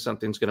not think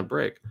something's going to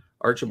break.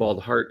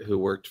 Archibald Hart, who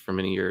worked for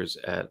many years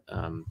at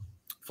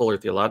Fuller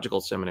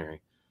Theological Seminary,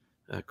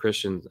 a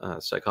Christian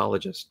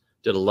psychologist,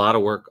 did a lot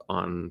of work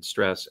on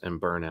stress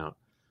and burnout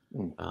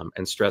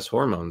and stress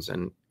hormones.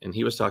 And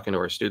he was talking to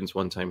our students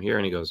one time here,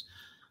 and he goes,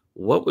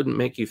 what would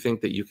make you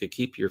think that you could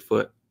keep your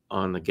foot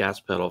on the gas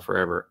pedal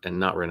forever and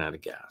not run out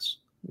of gas?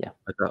 Yeah.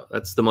 I thought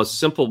that's the most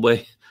simple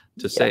way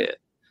to say it.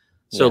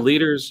 So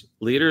leaders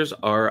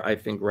are, I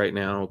think right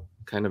now,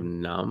 kind of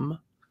numb.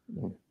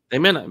 They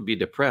may not be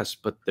depressed,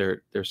 but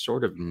they're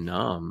sort of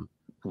numb.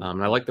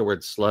 And I like the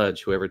word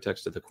sludge. Whoever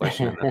texted the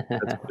question,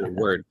 that's a good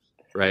word.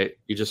 right?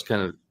 You're just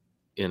kind of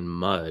in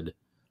mud,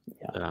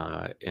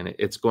 and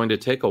it's going to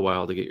take a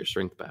while to get your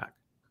strength back.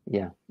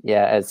 Yeah.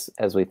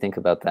 As we think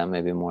about that,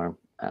 maybe more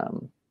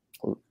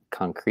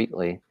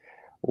concretely,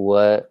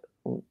 what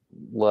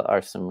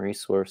are some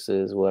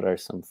resources? What are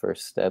some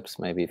first steps,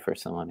 maybe for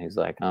someone who's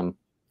like, I'm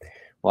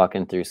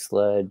walking through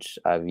sludge,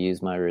 I've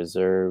used my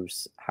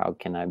reserves. How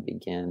can I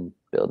begin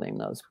building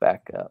those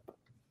back up?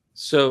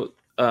 So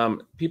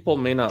people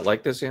may not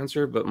like this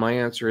answer, but my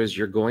answer is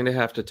you're going to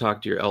have to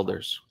talk to your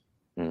elders.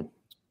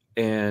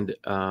 And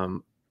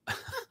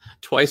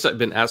twice I've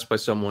been asked by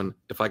someone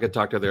if I could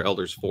talk to their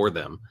elders for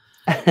them.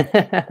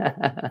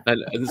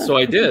 and so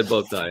I did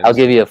both times. I'll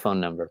give you a phone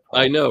number,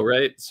 Paul. I know,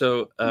 right?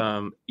 So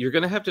you're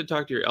going to have to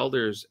talk to your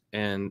elders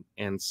and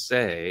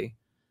say,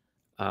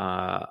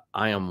 I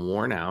am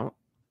worn out.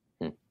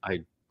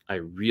 I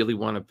really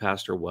want to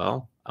pastor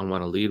well. I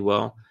want to lead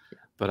well,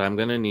 but I'm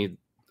going to need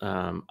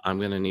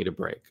a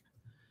break.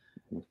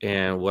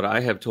 And what I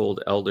have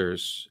told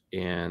elders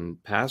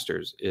and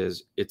pastors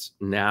is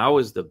now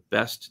is the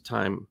best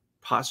time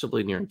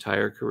possibly in your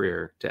entire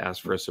career to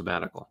ask for a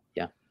sabbatical.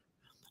 Yeah.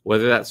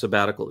 Whether that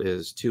sabbatical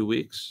is 2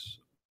 weeks,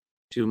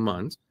 2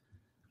 months,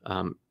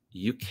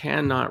 you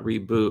cannot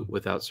reboot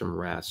without some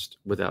rest,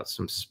 without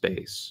some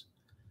space.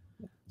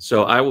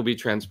 So I will be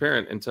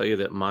transparent and tell you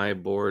that my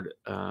board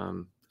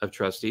of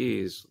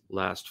trustees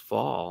last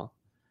fall,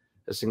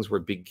 as things were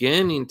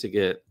beginning to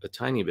get a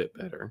tiny bit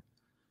better,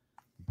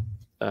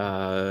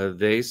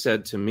 they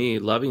said to me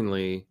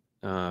lovingly,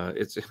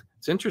 it's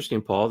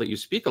interesting, Paul, that you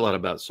speak a lot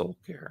about soul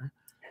care.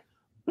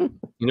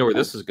 You know where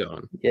this is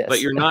going. Yes. But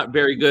you're not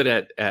very good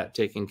at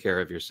taking care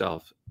of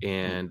yourself.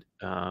 And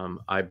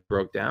I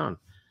broke down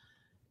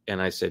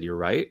and I said, you're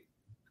right.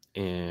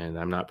 And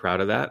I'm not proud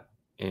of that.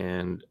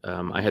 And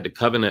I had to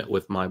covenant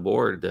with my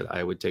board that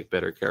I would take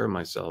better care of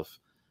myself.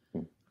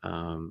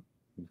 So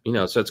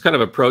it's kind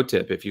of a pro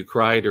tip. If you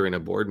cry during a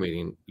board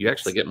meeting, you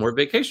actually get more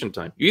vacation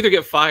time. You either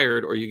get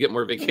fired or you get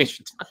more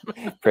vacation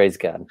time. Praise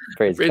God.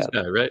 Praise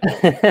God, right?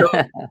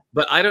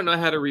 But I don't know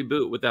how to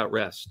reboot without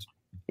rest.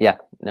 Yeah,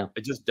 no.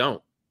 I just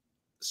don't.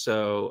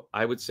 So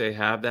I would say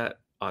have that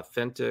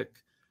authentic,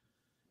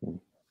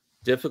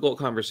 difficult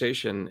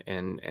conversation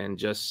and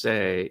just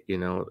say,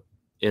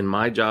 in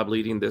my job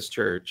leading this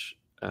church,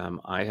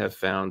 I have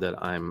found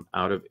that I'm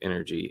out of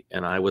energy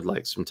and I would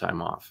like some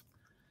time off.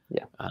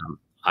 Yeah.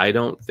 I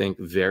don't think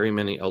very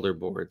many elder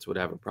boards would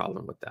have a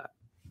problem with that.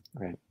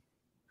 Right.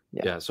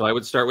 Yeah. So I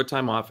would start with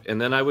time off, and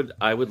then I would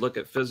look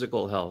at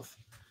physical health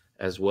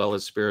as well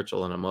as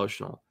spiritual and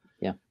emotional.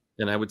 Yeah.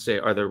 And I would say,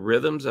 are the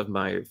rhythms of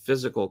my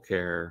physical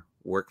care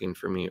working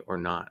for me or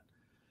not?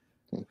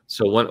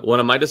 So one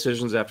of my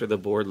decisions after the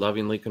board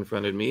lovingly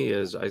confronted me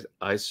is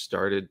I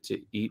started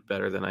to eat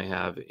better than I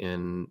have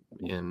in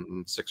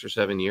 6 or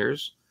 7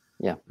 years.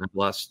 Yeah. I've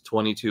lost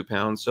 22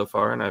 pounds so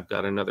far, and I've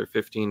got another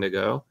 15 to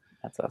go.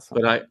 That's awesome.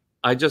 But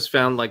I just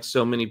found, like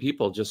so many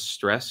people, just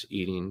stress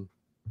eating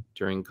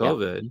during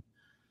COVID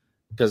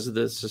because of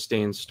the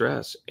sustained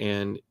stress.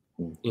 And,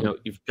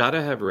 you've got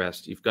to have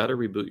rest. You've got to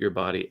reboot your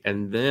body.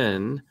 And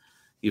then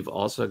you've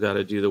also got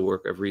to do the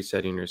work of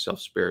resetting yourself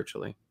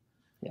spiritually.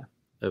 Yeah.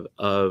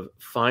 Of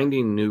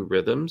finding new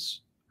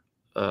rhythms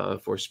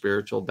for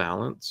spiritual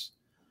balance,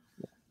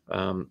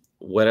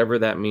 whatever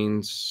that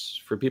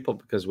means for people,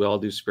 because we all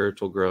do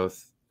spiritual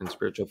growth and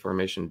spiritual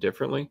formation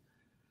differently.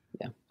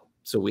 Yeah.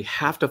 So we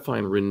have to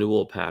find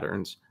renewal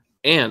patterns.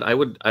 And I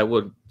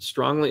would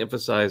strongly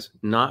emphasize,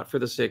 not for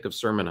the sake of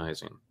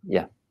sermonizing.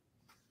 Yeah.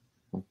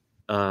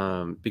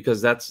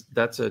 Because that's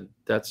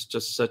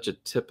just such a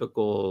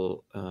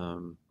typical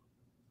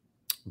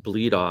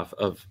bleed off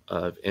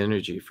of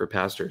energy for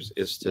pastors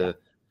is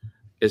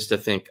to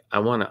think, I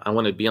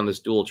want to be on this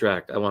dual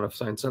track. I want to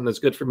find something that's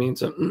good for me and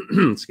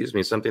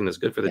something that's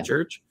good for the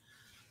church.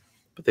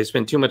 But they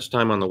spend too much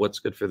time on the what's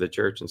good for the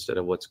church instead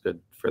of what's good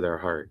for their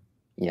heart.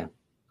 Yeah.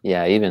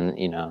 Yeah. Even,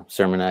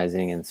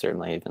 sermonizing and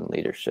certainly even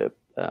leadership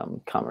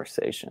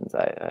conversations.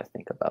 I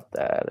think about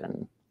that.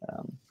 And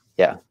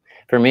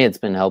for me, it's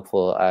been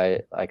helpful.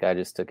 I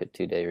just took a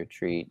 2-day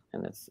retreat,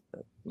 and it's,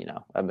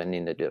 I've been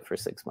needing to do it for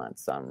 6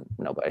 months. So I'm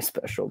nobody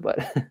special, but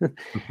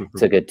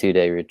took a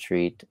 2-day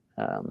retreat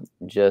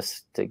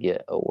just to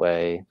get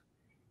away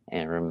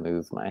and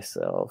remove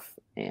myself.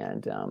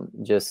 And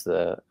just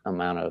the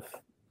amount of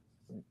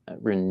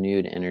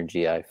renewed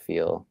energy I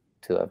feel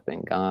to have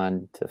been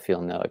gone, to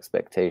feel no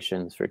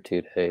expectations for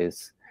 2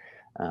 days,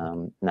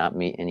 not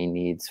meet any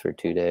needs for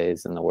 2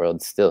 days, and the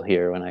world's still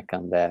here when I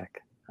come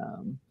back.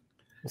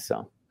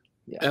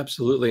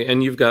 Absolutely.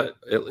 And you've got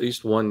at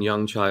least one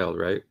young child,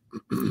 right?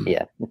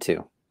 Yeah,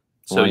 2.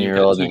 So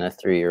 1-year-old and a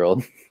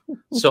 3-year-old.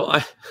 So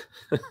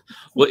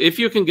well, if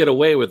you can get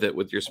away with it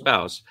with your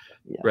spouse,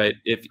 right?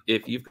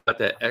 If you've got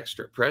that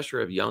extra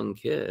pressure of young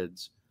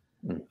kids,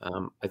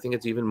 I think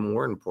it's even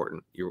more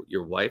important.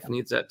 Your wife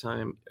needs that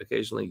time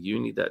occasionally. You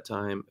need that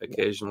time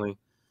occasionally,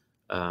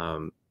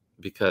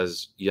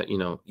 because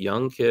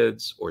young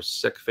kids or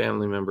sick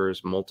family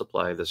members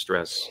multiply the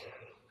stress,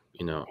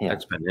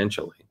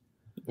 exponentially.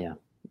 Yeah,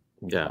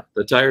 Yeah.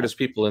 The tiredest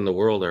people in the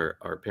world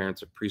are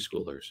parents of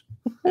preschoolers.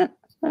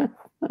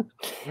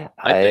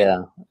 I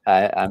think.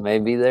 I may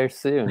be there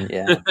soon.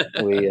 Yeah.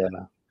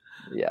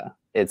 Yeah,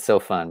 it's so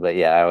fun. But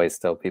yeah, I always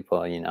tell people,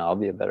 I'll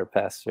be a better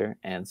pastor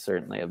and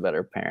certainly a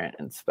better parent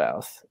and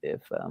spouse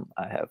if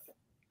I have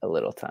a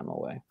little time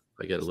away.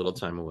 I get a little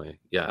time away.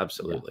 Yeah,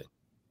 absolutely.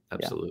 Yeah.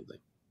 Absolutely.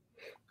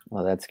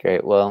 Well, that's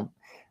great. Well,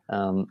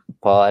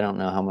 Paul, I don't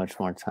know how much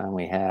more time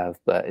we have,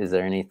 but is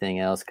there anything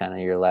else, kind of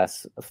your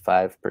last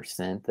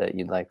 5% that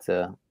you'd like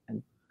to,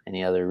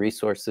 any other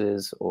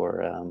resources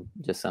or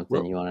just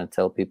something you want to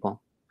tell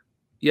people?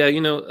 Yeah,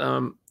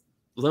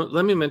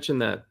 let me mention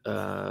that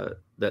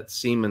that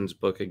Siemens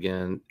book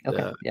again.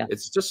 Okay. Yeah.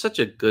 It's just such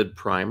a good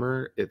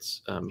primer.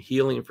 It's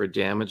Healing for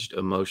Damaged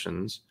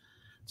Emotions.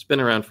 It's been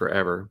around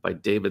forever, by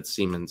David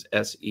Siemens,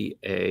 Seamands.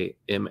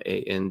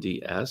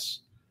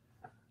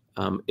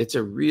 It's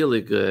a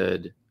really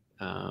good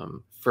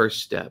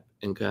first step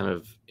in kind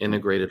of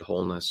integrated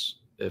wholeness,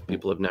 if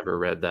people have never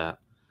read that.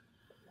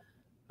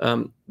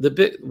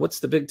 What's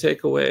the big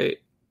takeaway?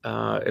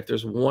 If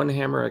there's one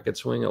hammer I could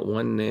swing at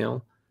one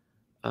nail,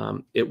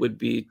 it would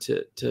be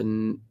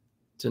to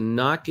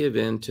not give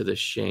in to the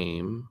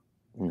shame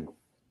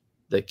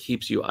that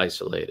keeps you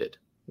isolated.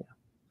 Yeah.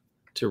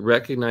 To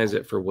recognize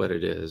it for what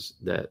it is,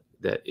 that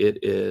it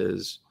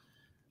is,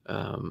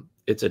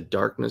 it's a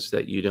darkness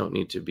that you don't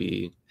need to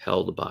be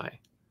held by.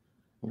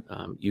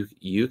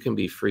 You can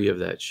be free of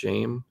that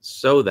shame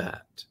so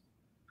that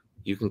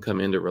you can come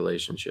into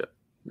relationship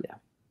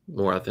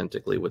more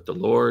authentically with the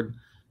Lord,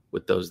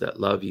 with those that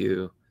love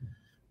you.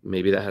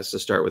 Maybe that has to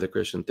start with a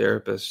Christian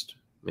therapist.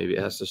 Maybe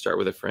it has to start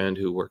with a friend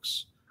who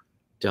works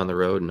down the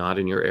road, not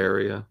in your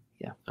area.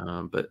 Yeah.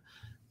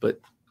 But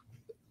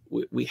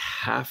we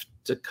have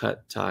to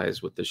cut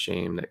ties with the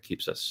shame that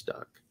keeps us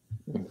stuck.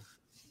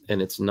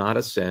 And it's not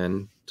a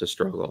sin to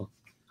struggle.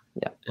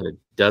 Yeah. And it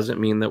doesn't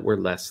mean that we're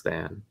less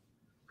than.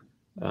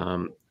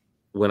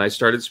 When I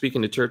started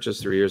speaking to churches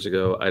 3 years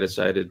ago, I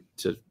decided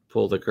to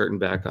pull the curtain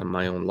back on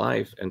my own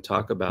life and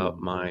talk about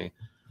my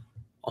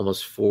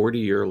almost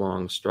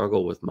 40-year-long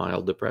struggle with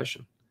mild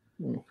depression.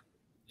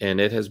 And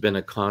it has been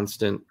a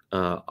constant,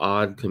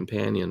 odd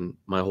companion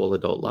my whole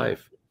adult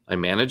life. I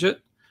manage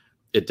it.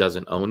 It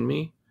doesn't own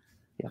me,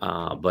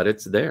 but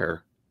it's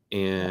there.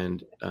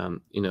 And,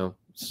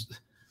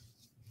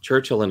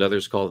 Churchill and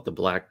others call it the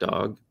black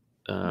dog.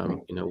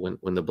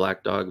 When the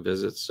black dog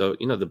visits. So,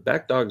 the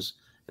black dog's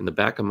in the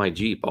back of my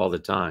Jeep all the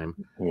time.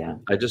 Yeah.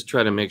 I just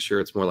try to make sure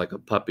it's more like a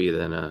puppy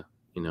than a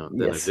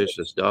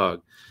vicious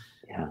dog.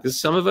 Yeah. Because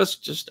some of us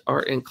just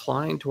are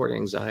inclined toward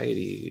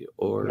anxiety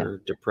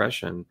or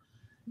depression.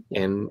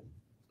 Yeah. And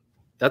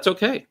that's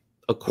okay.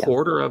 A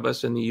quarter of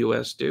us in the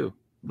U.S. do.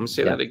 I'm going to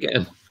say that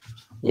again.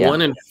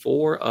 1 in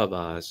 4 of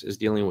us is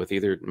dealing with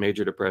either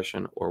major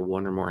depression or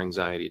one or more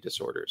anxiety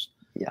disorders.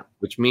 Yeah.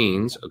 Which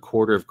means a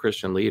quarter of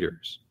Christian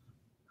leaders.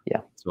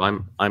 Yeah. So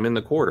I'm in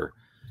the quarter,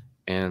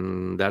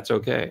 and that's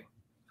okay.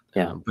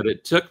 Yeah. But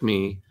it took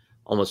me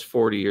almost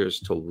 40 years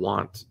to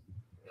want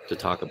to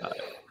talk about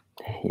it.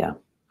 Yeah.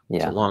 Yeah.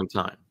 It's a long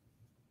time.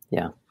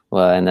 Yeah.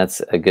 Well, and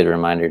that's a good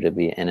reminder to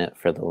be in it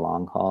for the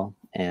long haul.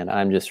 And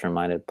I'm just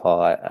reminded,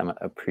 Paul, I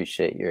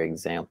appreciate your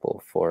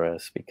example for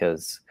us,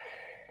 because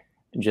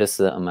just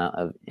the amount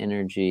of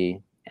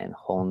energy and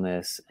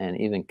wholeness and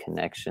even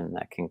connection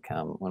that can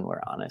come when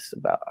we're honest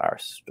about our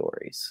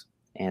stories.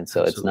 And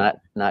so Absolutely. It's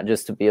not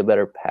just to be a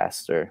better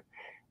pastor,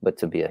 but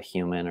to be a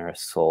human or a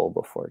soul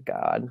before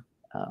God.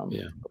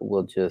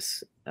 Will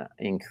just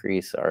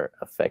increase our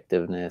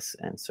effectiveness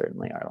and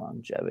certainly our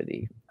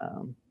longevity,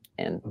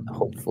 and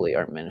hopefully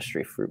our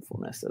ministry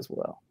fruitfulness as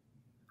well.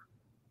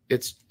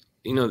 It's,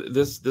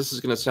 this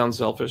is going to sound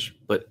selfish,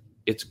 but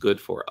it's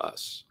good for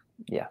us.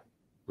 Yeah.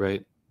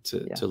 Right.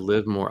 To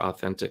live more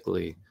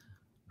authentically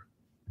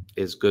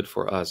is good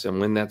for us. And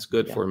when that's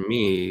good for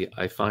me,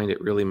 I find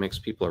it really makes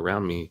people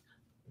around me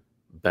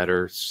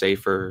better,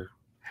 safer,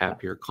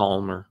 happier,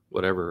 calmer,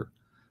 whatever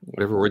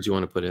words you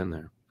want to put in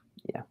there.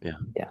 Yeah.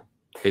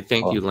 Hey,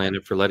 thank you,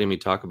 Landon, for letting me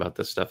talk about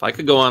this stuff. I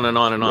could go on and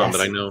on and on, but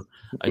I know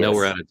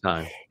we're out of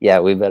time. Yeah,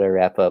 we better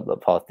wrap up.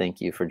 But Paul, thank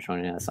you for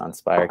joining us on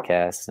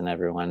Spirecast, and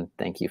everyone,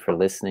 thank you for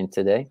listening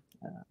today.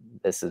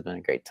 This has been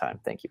a great time.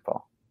 Thank you,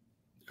 Paul.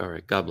 All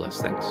right. God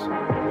bless. Thanks.